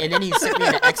sounds And then, right. and then he sent me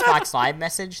an Xbox Live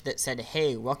message that said,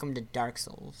 "Hey, welcome to Dark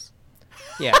Souls."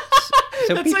 Yeah.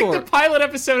 So That's people like the pilot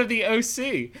episode of the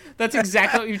OC. That's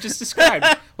exactly what you just described.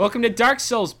 Welcome to Dark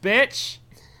Souls, bitch.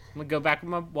 I'm gonna go back with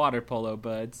my water polo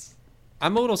buds.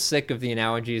 I'm a little sick of the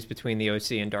analogies between the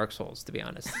OC and Dark Souls, to be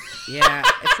honest. Yeah,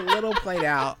 it's a little played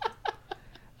out.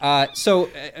 So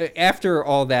after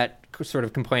all that sort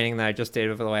of complaining that I just did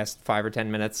over the last 5 or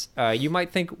 10 minutes, you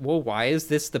might think, well, why is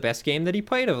this the best game that he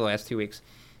played over the last 2 weeks?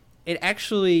 It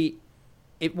actually,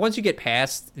 once you get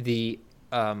past the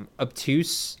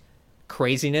obtuse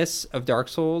craziness of Dark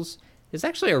Souls, it's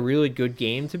actually a really good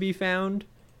game to be found.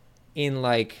 In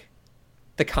like,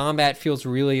 the combat feels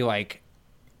really like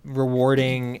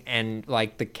rewarding, and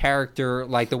like the character,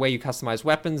 like the way you customize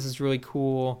weapons is really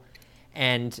cool.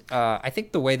 And I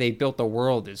think the way they built the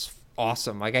world is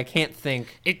awesome. Like, I can't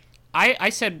think... I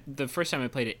said the first time I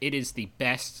played it, it is the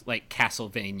best like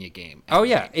Castlevania game. Oh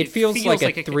yeah, it feels like a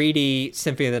a 3D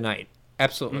Symphony of the Night.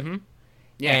 Absolutely. Mm-hmm.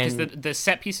 Yeah, because And the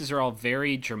set pieces are all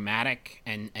very dramatic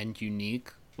and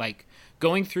unique. Like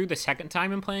going through the second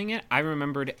time and playing it, I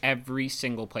remembered every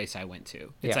single place I went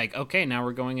to. It's Yeah. like, okay, now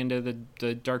we're going into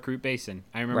the Dark Root Basin.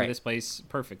 I remember Right. this place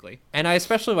perfectly. And I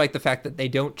especially like the fact that they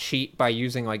don't cheat by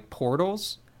using like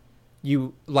portals.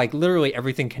 You like literally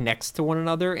everything connects to one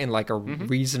another in like a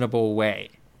reasonable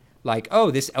way. Like, oh,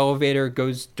 this elevator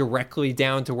goes directly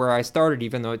down to where I started,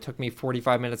 even though it took me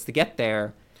 45 minutes to get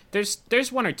there.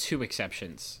 There's one or two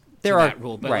exceptions There to are- that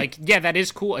rule, but right. like, yeah, that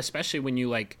is cool, especially when you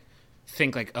like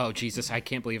think like, oh Jesus, I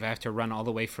can't believe I have to run all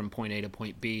the way from point A to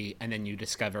point B, and then you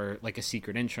discover like a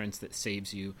secret entrance that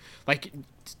saves you. Like,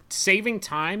 saving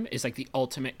time is like the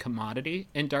ultimate commodity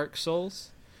in Dark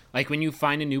Souls. Like when you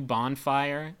find a new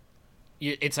bonfire,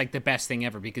 it's like the best thing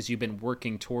ever because you've been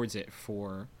working towards it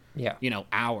for Yeah.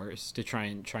 hours to try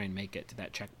and make it to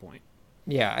that checkpoint.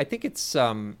 Yeah, I think it's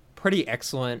pretty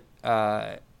excellent.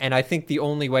 And I think the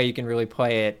only way you can really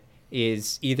play it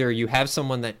is either you have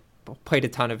someone that played a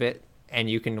ton of it and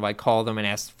you can like call them and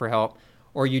ask for help,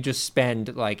 or you just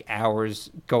spend like hours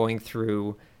going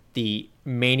through the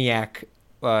maniac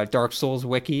Dark Souls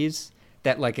wikis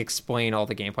that like explain all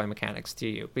the gameplay mechanics to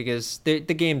you, because the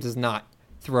game does not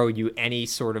throw you any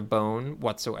sort of bone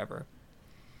whatsoever.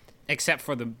 Except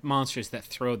for the monsters that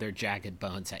throw their jagged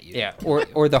bones at you. Yeah,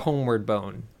 or the homeward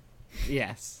bone.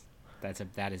 Yes, that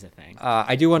is a thing.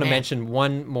 I do want to Man. mention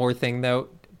one more thing though.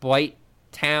 Blight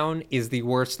Town is the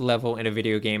worst level in a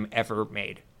video game ever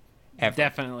made. Ever.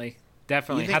 Definitely. You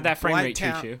think How'd that frame rate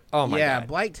Blighttown- treat you? Oh my yeah,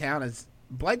 god.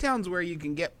 Blighttown's where you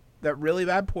can get that really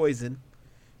bad poison.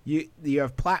 You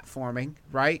have platforming,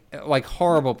 right? Like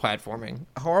horrible platforming.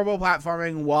 Horrible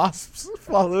platforming, wasps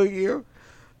following you.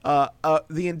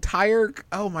 The entire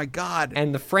oh my god.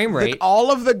 And the frame rate.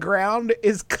 All of the ground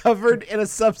is covered in a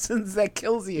substance that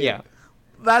kills you. Yeah.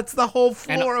 That's the whole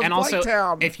And, floor of and also,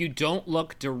 Blighttown. if you don't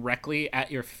look directly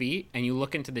at your feet and you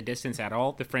look into the distance at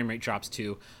all, the frame rate drops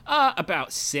to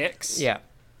about 6. Yeah.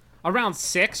 Around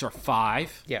 6 or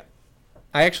 5. Yeah.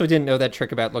 I actually didn't know that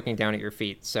trick about looking down at your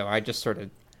feet, so I just sort of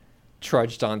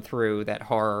trudged on through that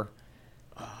horror.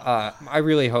 I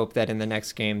really hope that in the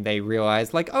next game they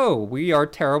realize, like, oh, we are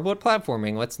terrible at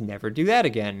platforming. Let's never do that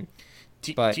again.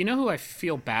 Do But- you know who I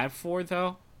feel bad for,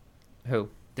 though? Who?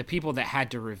 The people that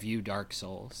had to review Dark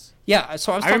Souls. Yeah,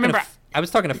 so I was I talking. remember- I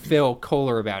was talking to Phil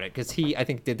Kohler about it because he, I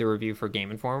think, did the review for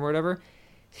Game Informer or whatever.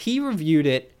 He reviewed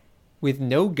it with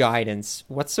no guidance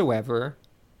whatsoever,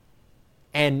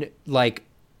 and like,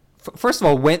 first of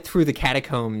all, went through the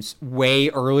catacombs way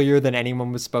earlier than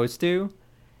anyone was supposed to.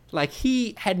 Like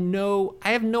he had no.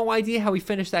 I have no idea how he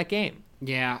finished that game.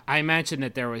 Yeah, I imagine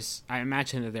that there was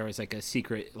like a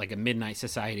secret, like a midnight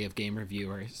society of game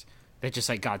reviewers that just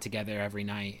like got together every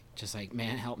night, just like,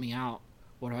 man, help me out.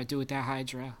 What do I do with that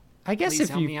Hydra? I guess Please if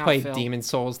help me you out, played Phil. Demon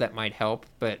Souls, that might help,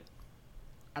 but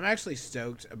I'm actually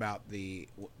stoked about the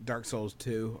Dark Souls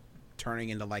 2 turning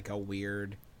into like a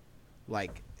weird,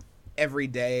 like every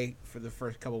day for the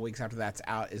first couple weeks after that's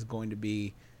out is going to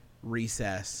be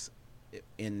Recess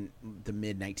in the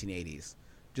mid 1980s.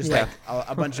 Just Yeah. like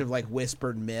a bunch of like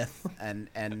whispered myth and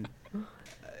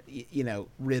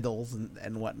riddles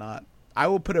and whatnot. I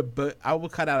will I will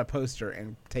cut out a poster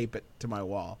and tape it to my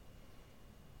wall.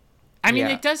 I mean,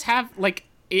 Yeah. it does have like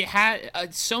it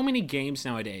had so many games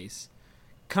nowadays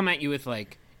come at you with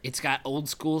like it's got old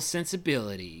school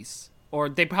sensibilities, or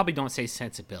they probably don't say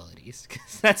sensibilities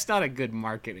because that's not a good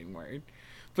marketing word,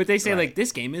 but they say Right. like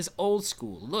this game is old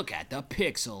school. Look at the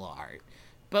pixel art,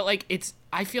 but like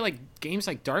I feel like games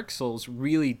like Dark Souls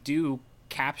really do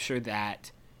capture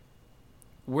that.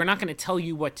 We're not going to tell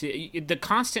you what to. The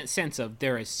constant sense of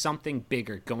there is something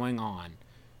bigger going on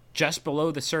just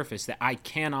below the surface that I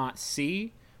cannot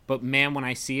see, but man, when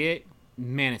I see it,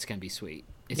 man, it's going to be sweet.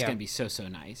 It's Yeah. going to be so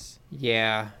nice.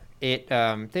 yeah, it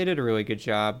they did a really good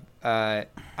job.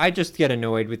 I just get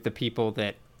annoyed with the people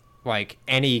that like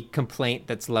any complaint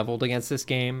that's leveled against this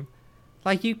game.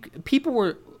 Like people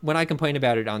were when I complained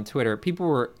about it on Twitter, people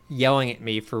were yelling at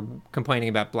me for complaining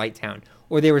about Blighttown,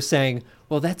 or they were saying,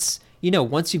 "Well, that's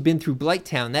once you've been through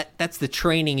Blighttown, that's the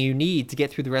training you need to get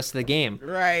through the rest of the game."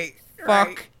 Right.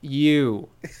 Fuck you.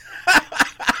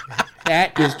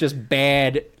 That is just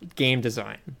bad game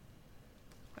design.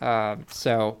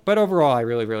 But overall, I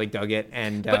really, really dug it.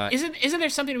 And But isn't there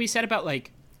something to be said about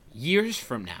like years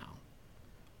from now,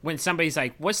 when somebody's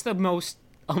like, "What's the most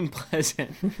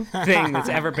unpleasant thing that's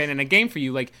ever been in a game for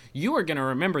you?" Like you are gonna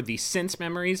remember these sense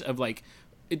memories of like,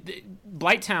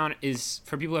 Blighttown is,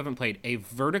 for people who haven't played, a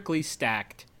vertically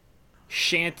stacked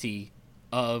shanty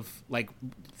of like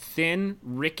thin,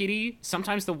 rickety.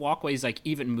 Sometimes the walkways like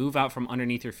even move out from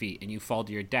underneath your feet and you fall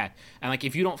to your death. And like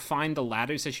if you don't find the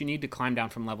ladders that you need to climb down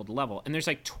from level to level, and there's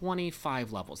like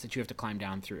 25 levels that you have to climb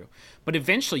down through. But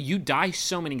eventually you die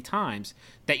so many times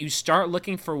that you start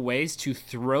looking for ways to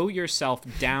throw yourself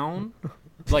down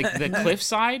like the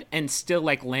cliffside and still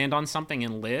like land on something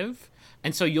and live.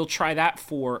 And so you'll try that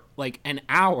for like an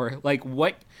hour. Like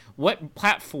what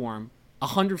platform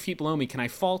 100 feet below me can I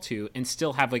fall to and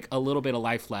still have like a little bit of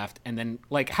life left? And then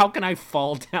like how can I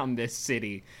fall down this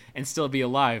city and still be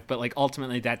alive? But like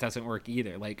ultimately that doesn't work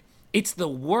either. Like it's the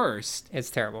worst.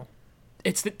 It's terrible.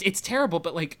 It's terrible,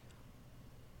 but like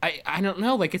I don't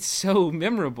know, like it's so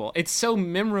memorable. It's so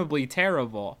memorably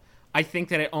terrible. I think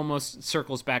that it almost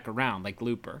circles back around like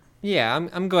Looper. Yeah,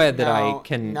 I'm glad that I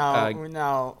can.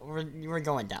 We're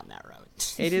going down that road.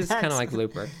 It is kind of like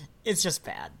Looper. It's just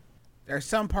bad. There are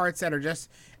some parts that are just,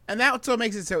 and that's what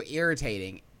makes it so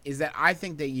irritating, is that I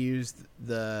think they used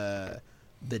the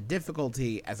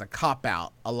difficulty as a cop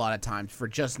out a lot of times for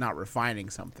just not refining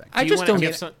something. I just don't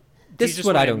get. This is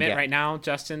what I don't admit get right now,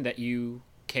 Justin, that you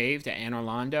caved at Anne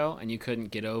Orlando and you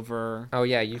couldn't get over. Oh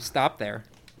yeah, you stopped there.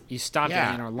 You stopped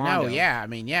at Anne Orlando. No, yeah, I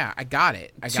mean, yeah, I got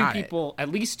it. At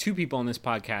least two people on this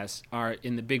podcast are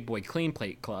in the Big Boy Clean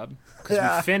Plate Club because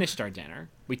we finished our dinner.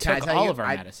 We took all of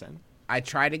our medicine. I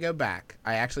tried to go back.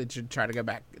 I actually should try to go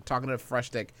back. Talking to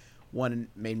Frushtick, one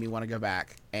made me want to go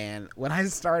back. And when I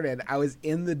started, I was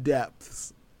in the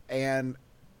depths. And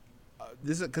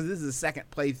this is the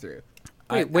second playthrough.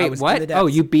 Wait, what? Oh,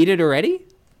 you beat it already?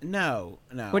 No.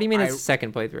 What do you mean it's the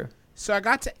second playthrough? So I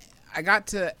got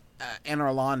to Anne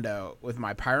Orlando with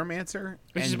my pyromancer,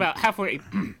 which is about halfway.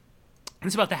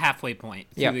 It's about the halfway point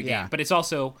through the game, but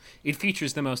it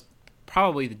features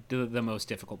probably the most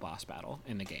difficult boss battle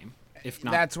in the game. If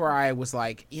not, that's where I was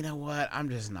like, you know what? I'm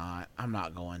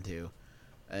not going to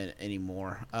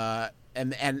anymore. And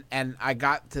I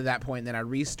got to that point, and then I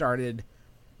restarted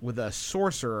with a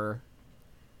sorcerer,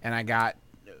 and I got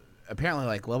apparently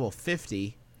like level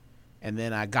 50, and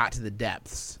then I got to the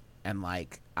depths, and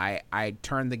like I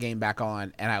turned the game back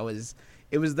on, and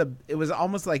it was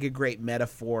almost like a great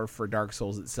metaphor for Dark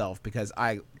Souls itself, because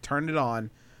I turned it on,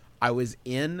 I was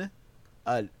in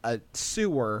a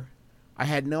sewer. I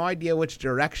had no idea which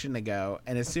direction to go,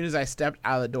 and as soon as I stepped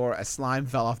out of the door, a slime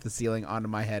fell off the ceiling onto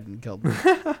my head and killed me.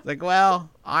 Like,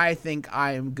 well, I think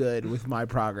I am good with my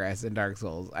progress in Dark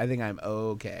Souls. I think I'm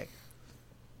okay.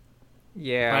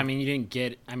 Yeah. But, you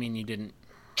didn't.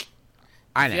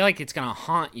 I feel like it's gonna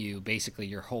haunt you basically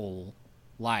your whole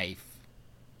life,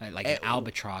 like an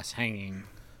albatross hanging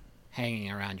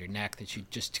around your neck that you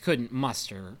just couldn't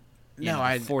muster.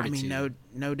 Fortitude.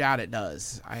 No doubt it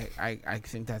does. I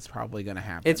think that's probably going to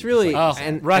happen. It's really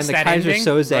and the Kaiser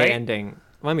Soze right? ending.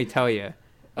 Let me tell you,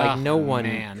 no one.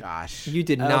 Man. Gosh, you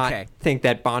did not think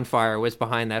that bonfire was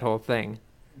behind that whole thing.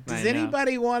 Does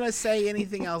anybody want to say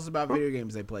anything else about video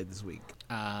games they played this week?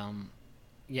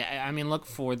 Look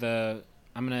for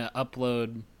I'm gonna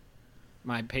upload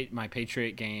my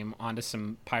Patriot game onto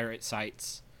some pirate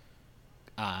sites.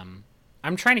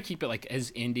 I'm trying to keep it like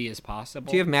as indie as possible.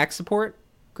 Do you have Mac support,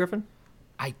 Griffin?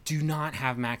 I do not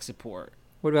have Mac support.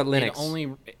 What about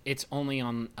Linux? It's only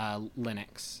on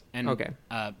Linux, and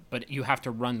but you have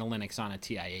to run the Linux on a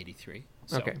TI-83.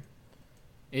 So okay.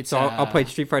 It's I'll play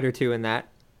Street Fighter 2 in that.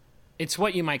 It's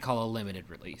what you might call a limited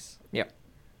release. Yep.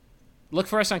 Look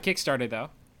for us on Kickstarter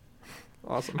though.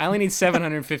 Awesome. I only need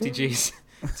 750 Gs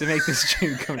to make this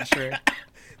dream come true.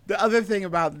 The other thing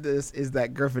about this is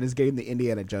that Griffin is getting the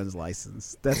Indiana Jones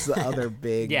license. That's the other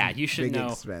big you should know.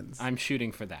 Expense. I'm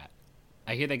shooting for that.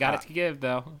 I hear they got it to give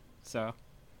though, so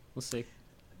we'll see.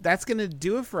 That's gonna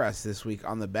do it for us this week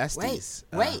on the Besties.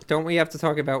 Wait. Don't we have to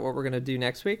talk about what we're gonna do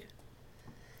next week?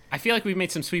 I feel like we've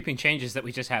made some sweeping changes that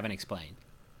we just haven't explained.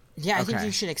 Yeah, I think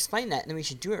you should explain that, and then we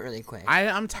should do it really quick.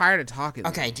 I'm tired of talking.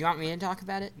 Okay, do you want me to talk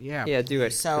about it? Yeah. Yeah, do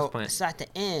it. So at the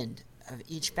end of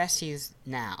each Besties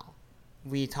now,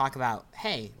 we talk about,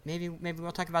 hey, maybe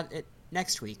we'll talk about it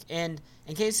next week. And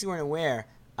in case you weren't aware,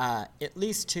 at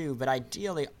least two, but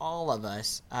ideally all of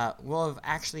us, will have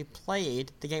actually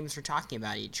played the games we're talking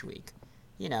about each week.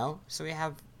 So we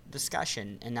have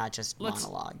discussion and not just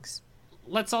monologues.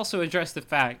 Let's also address the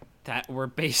fact that we're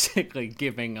basically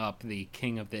giving up the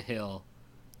King of the Hill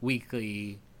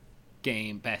weekly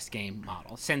best game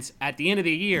model. Since at the end of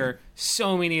the year,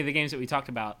 so many of the games that we talked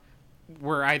about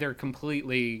were either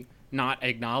completely not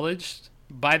acknowledged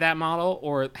by that model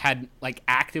or had like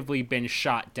actively been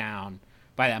shot down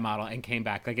by that model and came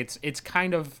back. Like it's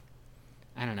kind of,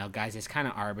 I don't know, guys, it's kind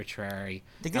of arbitrary.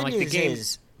 The good news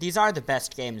is these are the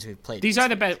best games we've played. These are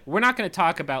the best. We're not going to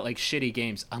talk about like shitty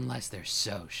games unless they're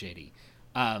so shitty.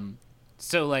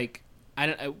 So like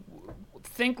I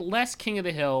think less King of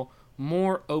the Hill,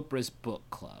 more Oprah's Book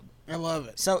Club. I love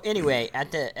it. So anyway,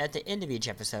 at the end of each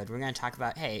episode, we're going to talk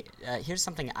about, hey, here's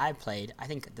something I played. I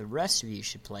think the rest of you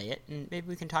should play it, and maybe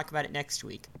we can talk about it next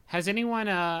week. Has anyone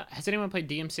played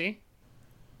DMC?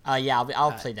 Yeah,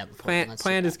 I'll play that before.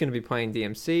 Plant is going to be playing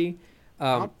DMC.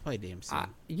 I'll play DMC.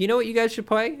 You know what you guys should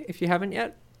play if you haven't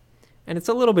yet? And it's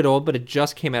a little bit old, but it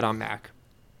just came out on Mac.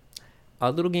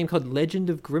 A little game called Legend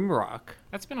of Grimrock.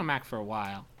 That's been on Mac for a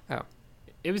while. Oh.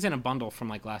 It was in a bundle from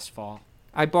like last fall.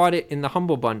 I bought it in the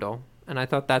Humble Bundle, and I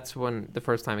thought that's when the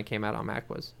first time it came out on Mac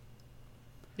was.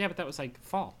 Yeah, but that was like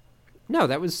fall. No,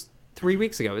 that was 3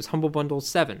 weeks ago. It was Humble Bundle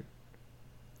 7.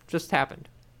 Just happened.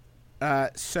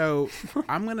 So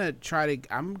I'm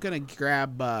gonna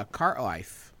grab Cart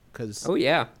Life because Oh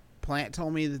yeah. Plant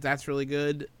told me that's really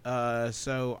good.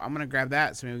 So I'm gonna grab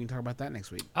that. So maybe we can talk about that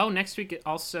next week. Oh, next week it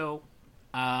also,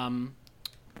 Might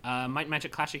and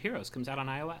Magic Clash of Heroes comes out on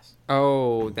iOS.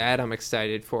 Oh, that I'm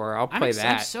excited for. I'll play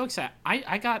that. I'm so excited.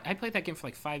 I played that game for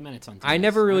like 5 minutes on DS. I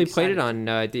never really played it on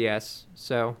DS,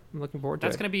 so I'm looking forward to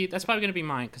it. That's probably gonna be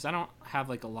mine because I don't have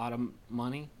like a lot of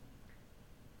money.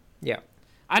 Yeah.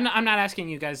 I'm not asking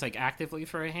you guys like actively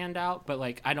for a handout, but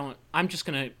like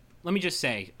let me just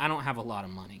say I don't have a lot of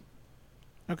money.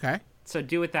 Okay. So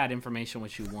do with that information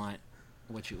what you want,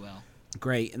 what you will.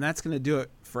 Great, and that's gonna do it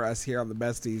for us here on the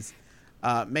Besties.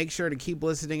 Make sure to keep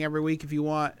listening every week if you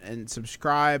want, and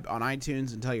subscribe on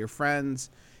iTunes and tell your friends.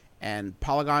 And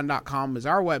Polygon.com is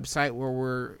our website where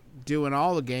we're doing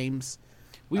all the games.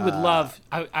 We would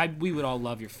we would all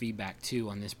love your feedback too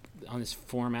on this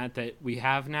format that we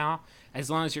have now, as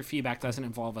long as your feedback doesn't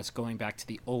involve us going back to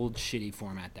the old shitty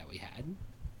format that we had.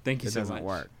 Thank you It so doesn't much.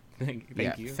 work. Thank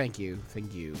you. Thank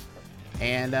you.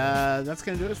 And that's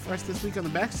going to do it for us this week on the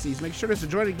Besties. Make sure to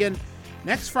join again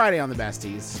next Friday on the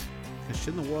Besties. Because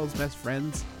shouldn't the world's best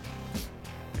friends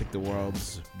pick the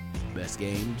world's best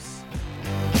games?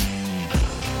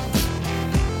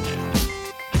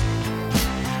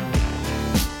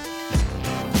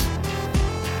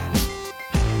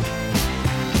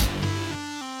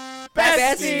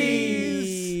 Besties!